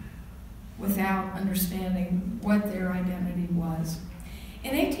 without understanding what their identity was.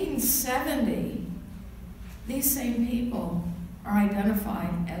 In 1870, these same people are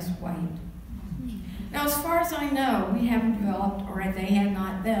identified as white. Now, as far as I know, we haven't developed, or they had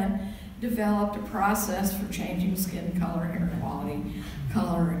not then, developed a process for changing skin color, hair quality,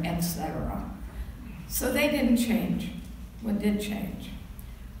 color, etc. So they didn't change. What did change?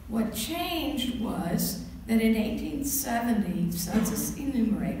 What changed was that in 1870, census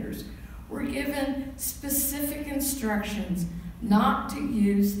enumerators were given specific instructions not to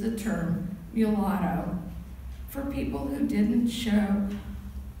use the term mulatto for people who didn't show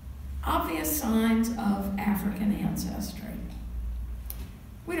obvious signs of African ancestry.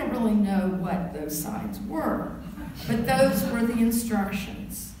 We don't really know what those signs were, but those were the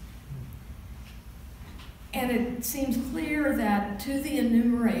instructions. And it seems clear that to the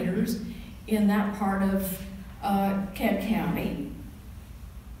enumerators in that part of Kent County,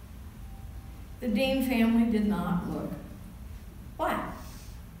 the Dean family did not look black.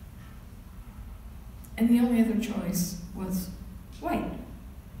 And the only other choice was white.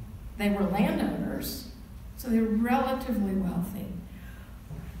 They were landowners, so they were relatively wealthy.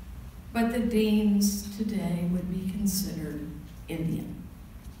 But the Deans today would be considered Indian.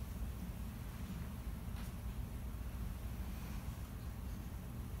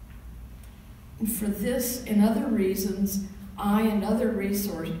 And for this and other reasons, I and other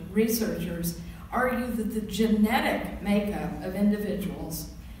researchers argue that the genetic makeup of individuals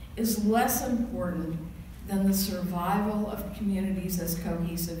is less important than the survival of communities as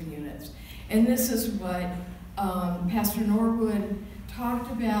cohesive units. And this is what Pastor Norwood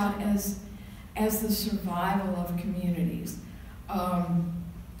talked about as the survival of communities.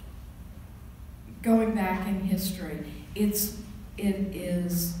 Going back in history, it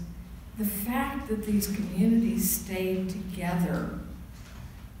is the fact that these communities stayed together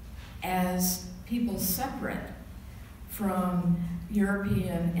as people separate from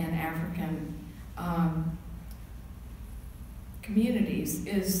European and African communities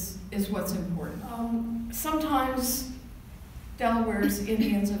is what's important. Sometimes Delaware's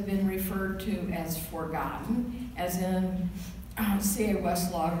Indians have been referred to as forgotten, as in C.A.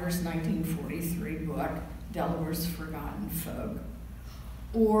 Westlogger's 1943 book, Delaware's Forgotten Folk,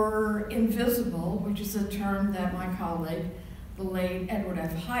 or invisible, which is a term that my colleague, the late Edward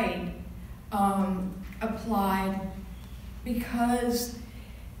F. Hite, applied because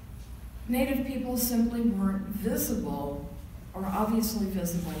Native people simply weren't visible, or obviously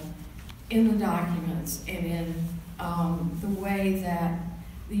visible, in the documents and in the way that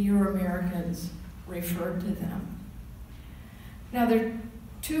the Euro-Americans referred to them. Now, there are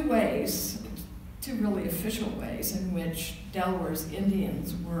two really official ways in which Delaware's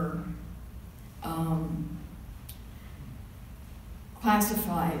Indians were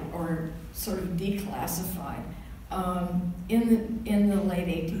classified or sort of declassified in the late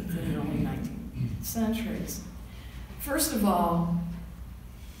 18th and early 19th centuries. First of all,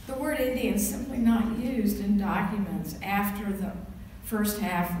 the word Indian is simply not used in documents after the first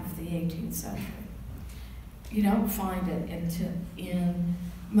half of the 18th century. You don't find it in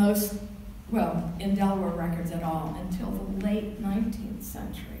Delaware records at all until the late 19th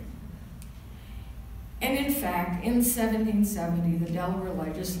century. And in fact, in 1770, the Delaware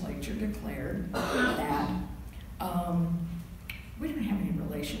legislature declared that we don't have any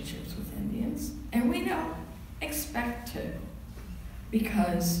relationships with Indians, and we don't expect to,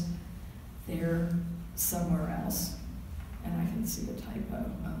 because they're somewhere else. And I can see a typo,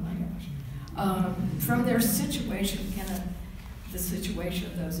 oh my gosh. From their situation, the situation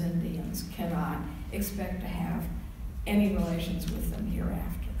of those Indians cannot expect to have any relations with them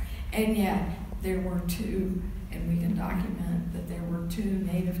hereafter. And yet, there were two, and we can document that there were two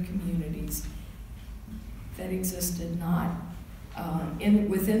Native communities that existed not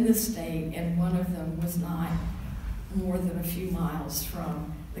within the state, and one of them was not more than a few miles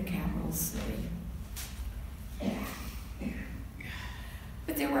from the capital city.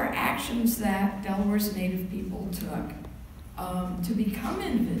 But there were actions that Delaware's Native people took to become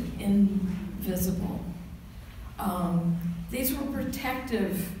invisible. These were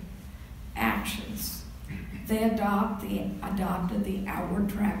protective actions. They adopted the outward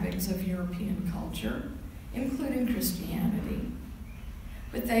trappings of European culture, including Christianity.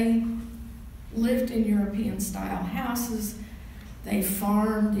 But they lived in European-style houses. They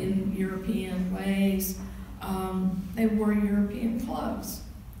farmed in European ways. They wore European clothes.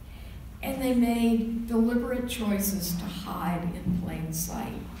 And they made deliberate choices to hide in plain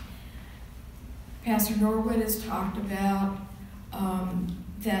sight. Pastor Norwood has talked about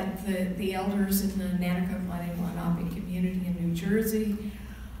that the elders in the Nanticoke Lenni-Lenape community in New Jersey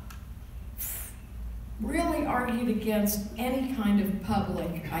really argued against any kind of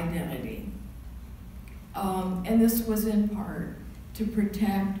public identity. And this was in part to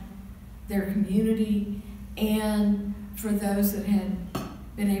protect their community and for those that had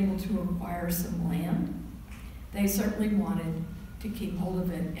been able to acquire some land. They certainly wanted to keep hold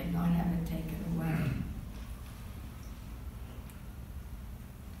of it and not have it taken away.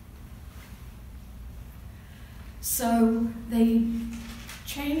 So they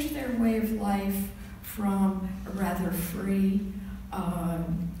changed their way of life from a rather free,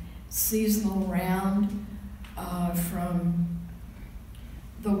 seasonal round, from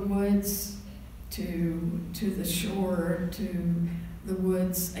the woods to the shore, to the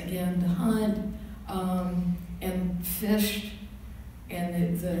woods again to hunt, and fished,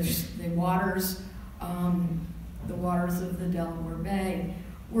 and the waters of the Delaware Bay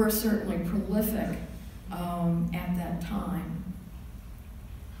were certainly prolific at that time.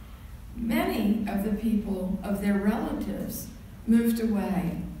 Many of the people, of their relatives, moved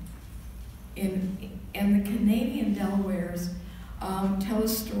away. And the Canadian Delawares tell a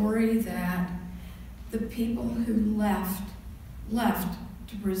story that the people who left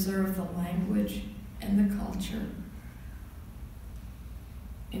to preserve the language and the culture,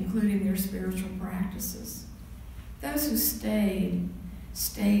 including their spiritual practices. Those who stayed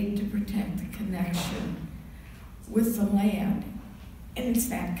to protect the connection with the land. And it's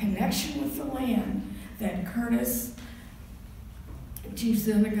that connection with the land that Curtis, Chief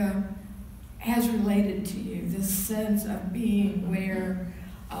Zunigha, has related to you, this sense of being where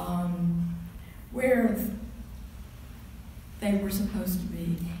they were supposed to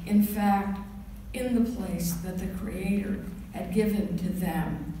be. In fact, in the place that the Creator had given to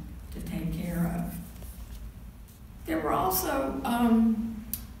them to take care of. There were also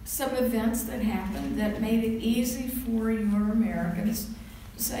some events that happened that made it easy for your Americans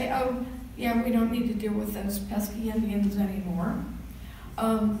to say, oh, yeah, we don't need to deal with those pesky Indians anymore.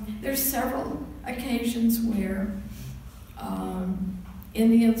 There's several occasions where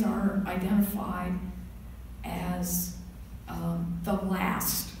Indians are identified as the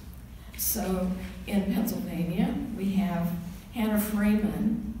last. So in Pennsylvania, we have Hannah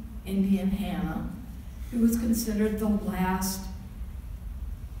Freeman, Indian Hannah, who was considered the last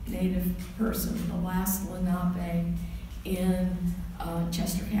Native person, the last Lenape in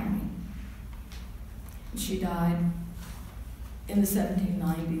Chester County. She died in the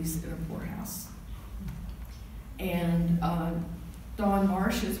 1790s in a poorhouse. And Dawn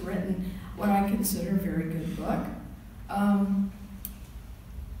Marsh has written what I consider a very good book.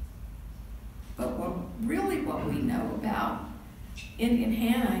 But what we know about Indian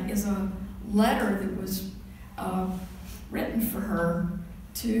Hannah is a letter that was written for her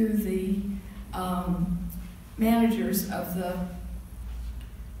to the managers of the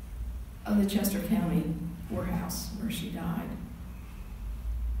Chester County poorhouse where she died.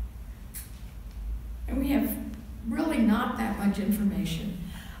 And we have really not that much information.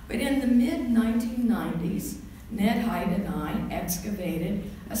 But in the mid-1990s, Ned Hyde and I excavated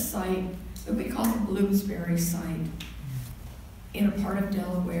a site that we call the Bloomsbury site in a part of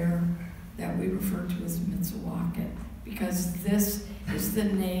Delaware that we refer to as Mitsawacket, because this is the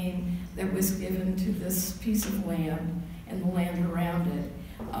name that was given to this piece of land and the land around it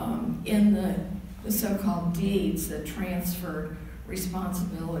in the so-called deeds that transferred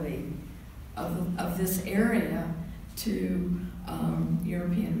responsibility of this area to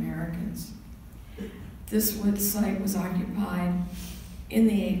European Americans. This site was occupied in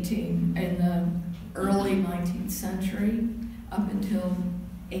the early 19th century up until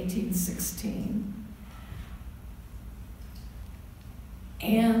 1816.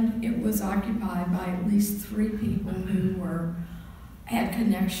 And it was occupied by at least 3 people who had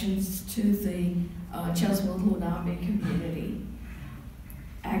connections to the Cheswold-Lenape community.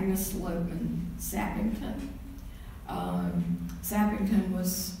 Agnes Lopeman Sappington. Sappington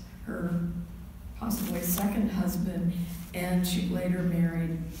was her possibly second husband, and she later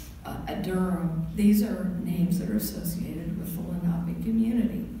married a Durham. These are names that are associated with the Lenape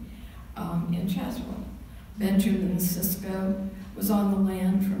community in Cheswold. Benjamin Sisko was on the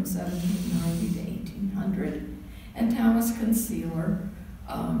land from 1790 to 1800, and Thomas Concealer,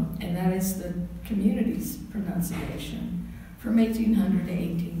 and that is the community's pronunciation, from 1800 to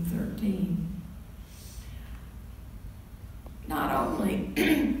 1813. Not only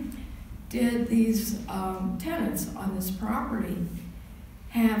did these tenants on this property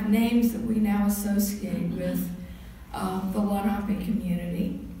have names that we now associate with the Lenape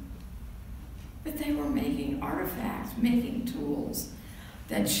community, but they were making artifacts, making tools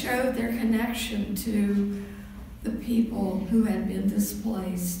that showed their connection to the people who had been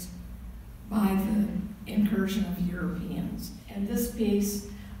displaced by the incursion of Europeans. And this piece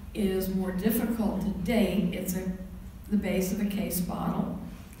is more difficult to date. It's the base of a case bottle,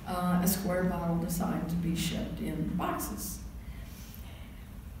 a square bottle designed to be shipped in boxes.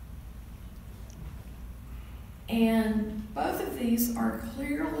 And both of these are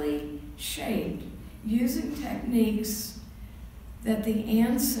clearly shaped using techniques that the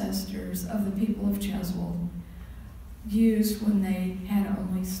ancestors of the people of Cheswold used when they had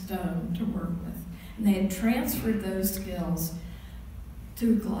only stone to work with. And they had transferred those skills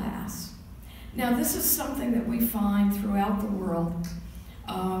to glass. Now, this is something that we find throughout the world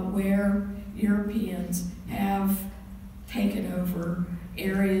where Europeans have taken over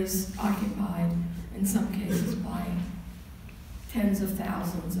areas occupied, in some cases by tens of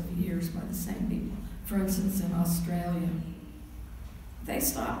thousands of years by the same people. For instance, in Australia, they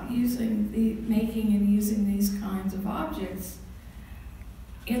stopped making and using these kinds of objects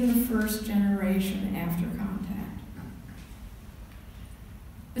in the first generation after contact.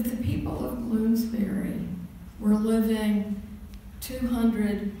 But the people of Bloomsbury were living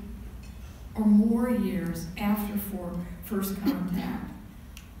 200 or more years after first contact,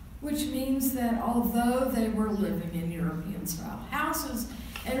 which means that although they were living in European-style houses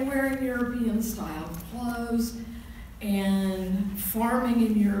and wearing European-style clothes and farming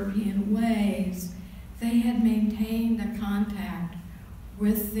in European ways, they had maintained a contact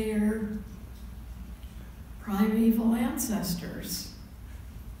with their primeval ancestors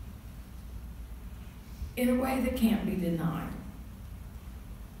in a way that can't be denied.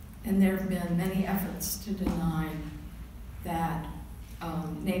 And there have been many efforts to deny that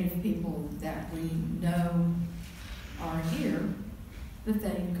Native people that we know are here, that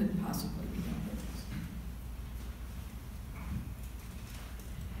they could possibly be natives.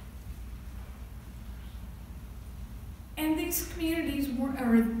 And these communities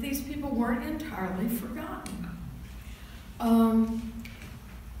these people weren't entirely forgotten.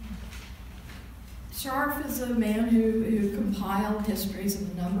 Scharf is a man who compiled histories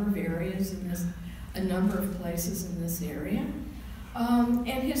of a number of areas a number of places in this area. And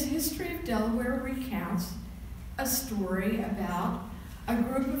his History of Delaware recounts a story about a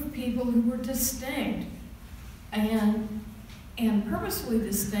group of people who were distinct and purposefully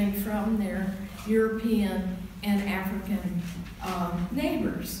distinct from their European and African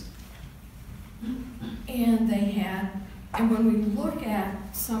neighbors. And when we look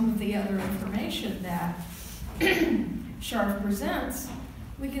at some of the other information that Scharf presents,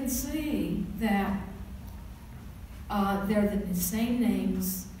 we can see that they're the same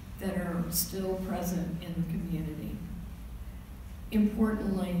names that are still present in the community.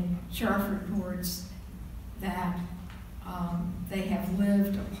 Importantly, Scharf reports that they have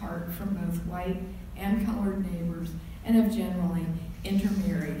lived apart from both white and colored neighbors and have generally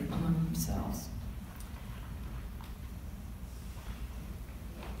intermarried among themselves.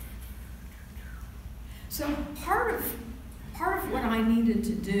 So part of what I needed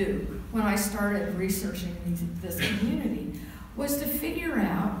to do when I started researching this community was to figure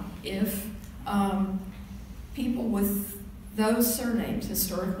out if people with those surnames,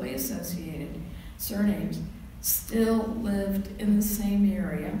 historically associated surnames, still lived in the same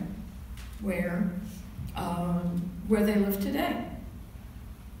area where they live today.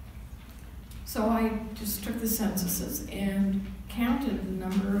 So I just took the censuses and counted the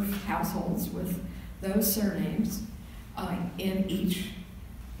number of households with those surnames in each,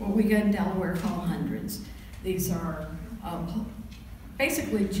 what we in Delaware call hundreds. These are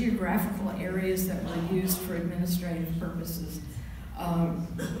basically geographical areas that were used for administrative purposes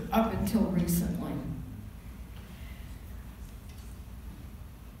up until recently.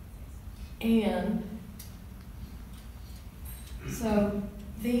 And so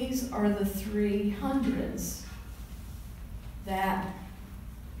these are the 300s that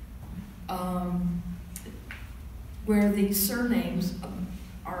where these surnames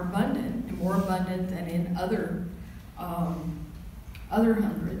are abundant, and more abundant than in other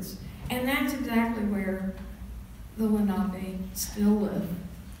hundreds. And that's exactly where the Lenape still live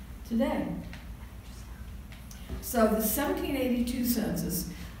today. So the 1782 census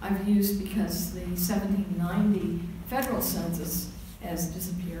I've used because the 1790 federal census has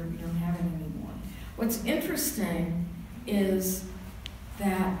disappeared. We don't have it anymore. What's interesting is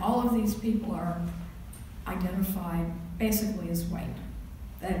that all of these people are identified basically as white.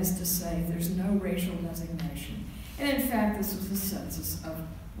 That is to say, there's no racial designation. And in fact, this was a census of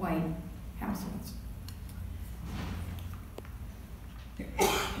white households.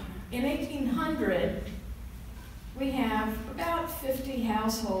 In 1800, we have about 50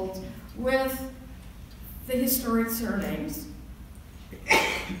 households with the historic surnames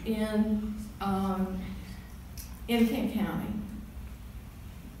in Kent County.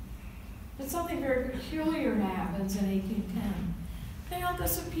 But something very peculiar happens in 1810. They all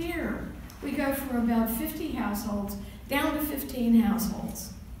disappear. We go from about 50 households down to 15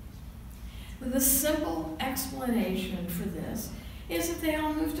 households. The simple explanation for this is that they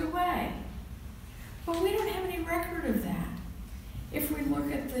all moved away. But we don't have any record of that. If we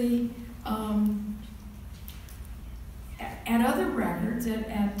look at the at other records,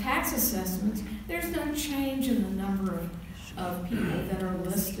 at tax assessments, there's no change in the number of people that are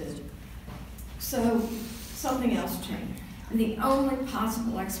listed. So something else changed. And the only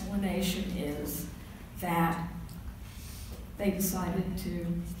possible explanation is that they decided to,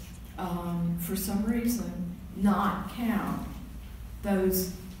 for some reason, not count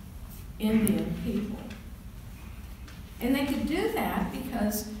those Indian people. And they could do that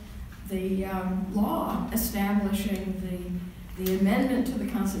because the law establishing the amendment to the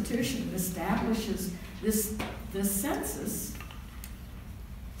Constitution that establishes this census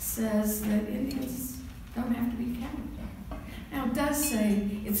says that Indians don't have to be counted. Now it does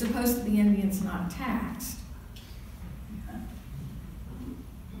say it's supposed to be Indians not taxed.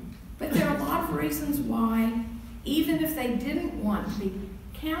 But there are a lot of reasons why, even if they didn't want to be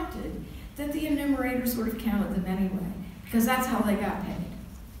counted, that the enumerators would have counted them anyway, because that's how they got paid.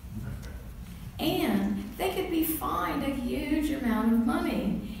 And they could be fined a huge amount of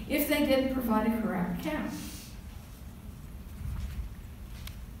money if they didn't provide a correct count.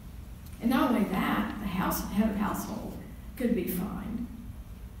 And not only that, the head of household could be fined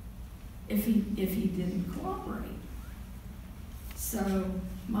if he didn't cooperate. So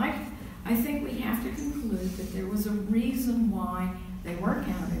I think we have to conclude that there was a reason why they weren't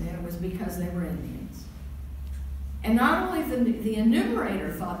counted, and it was because they were Indians. And not only the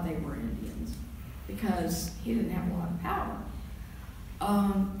enumerator thought they were Indians, because he didn't have a lot of power,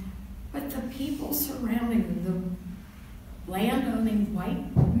 but the people surrounding them, the land-owning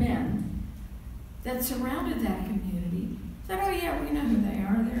white men that surrounded that community, said, oh yeah, we know who they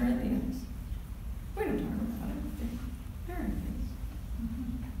are, they're Indians. We don't talk about it, they're Indians.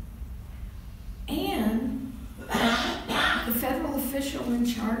 And the federal official in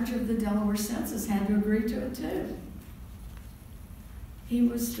charge of the Delaware census had to agree to it too. He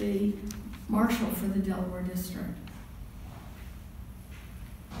was the marshal for the Delaware district.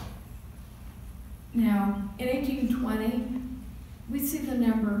 Now, in 1820, we see the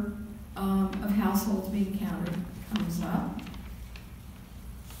number of households being counted comes up.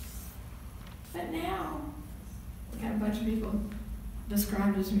 But now, we got a bunch of people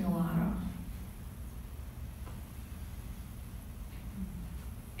described as mulatto.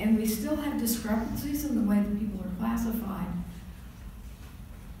 And we still have discrepancies in the way that people are classified.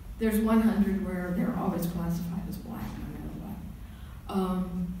 There's 100 where they're always classified as black, no matter what.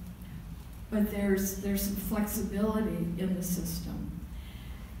 But there's some flexibility in the system.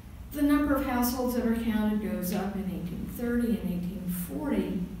 The number of households that are counted goes up in 1830 and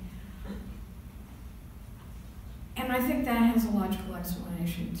 1840. And I think that has a logical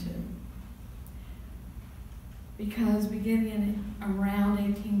explanation too. Because beginning around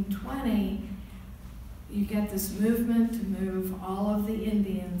 1820, you get this movement to move all of the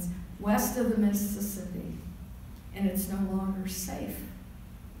Indians west of the Mississippi, and it's no longer safe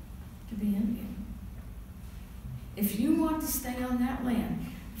to be Indian. If you want to stay on that land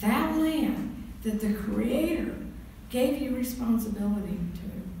that the Creator gave you responsibility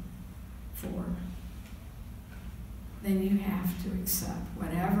for, then you have to accept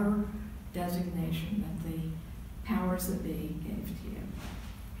whatever designation that the powers that be gave to you.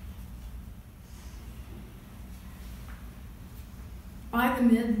 By the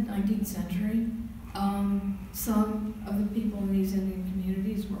mid-19th century, some of the people in these Indian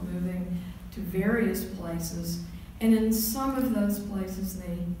communities were moving to various places, and in some of those places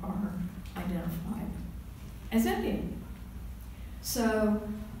they are identified as Indian. So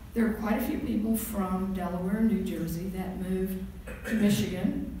there are quite a few people from Delaware and New Jersey that moved to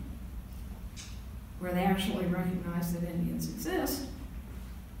Michigan, where they actually recognize that Indians exist,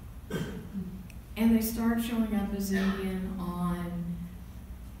 and they start showing up as Indian on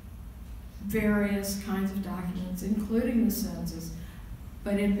various kinds of documents, including the census,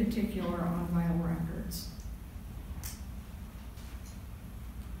 but in particular on vital records.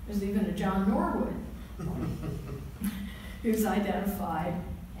 There's even a John Norwood who's identified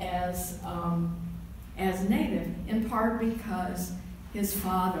as native, in part because his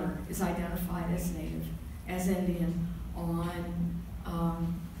father is identified as native, as Indian on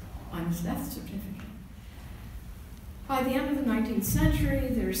his death certificate. By the end of the 19th century,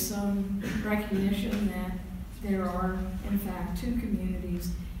 there's some recognition that there are, in fact, two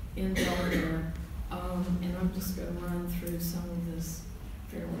communities in Delaware, and I'm just going to run through some of this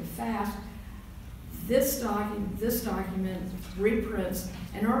fairly fast. This document reprints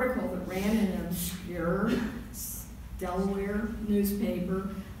an article that ran in an obscure Delaware newspaper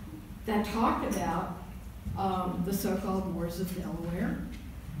that talked about the so-called Wars of Delaware.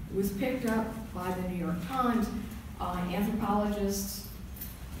 It was picked up by the New York Times. Anthropologists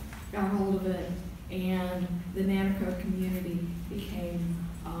got hold of it, and the Nanticoke community became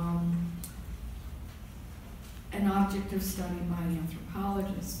an object of study by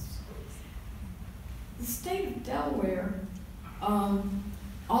anthropologists. The state of Delaware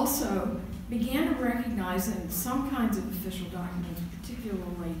also began to recognize in some kinds of official documents,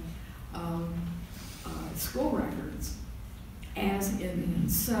 particularly school records, as Indian.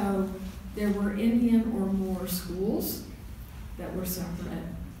 So there were Indian or more schools that were separate,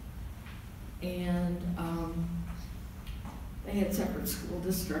 and they had separate school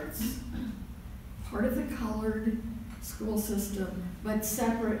districts, part of the colored school system, but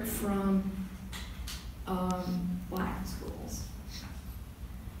separate from black schools.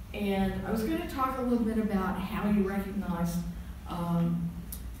 And I was going to talk a little bit about how you recognize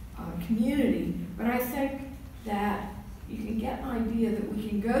community, but I think that you can get an idea that we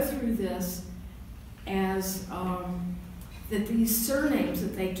can go through this as that these surnames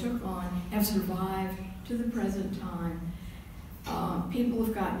that they took on have survived to the present time. People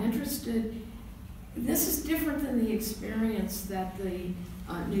have gotten interested. This is different than the experience that the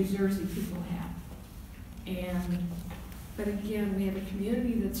New Jersey people had. But again, we have a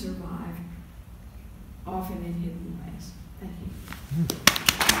community that survived, often in hidden ways. Thank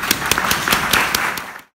you.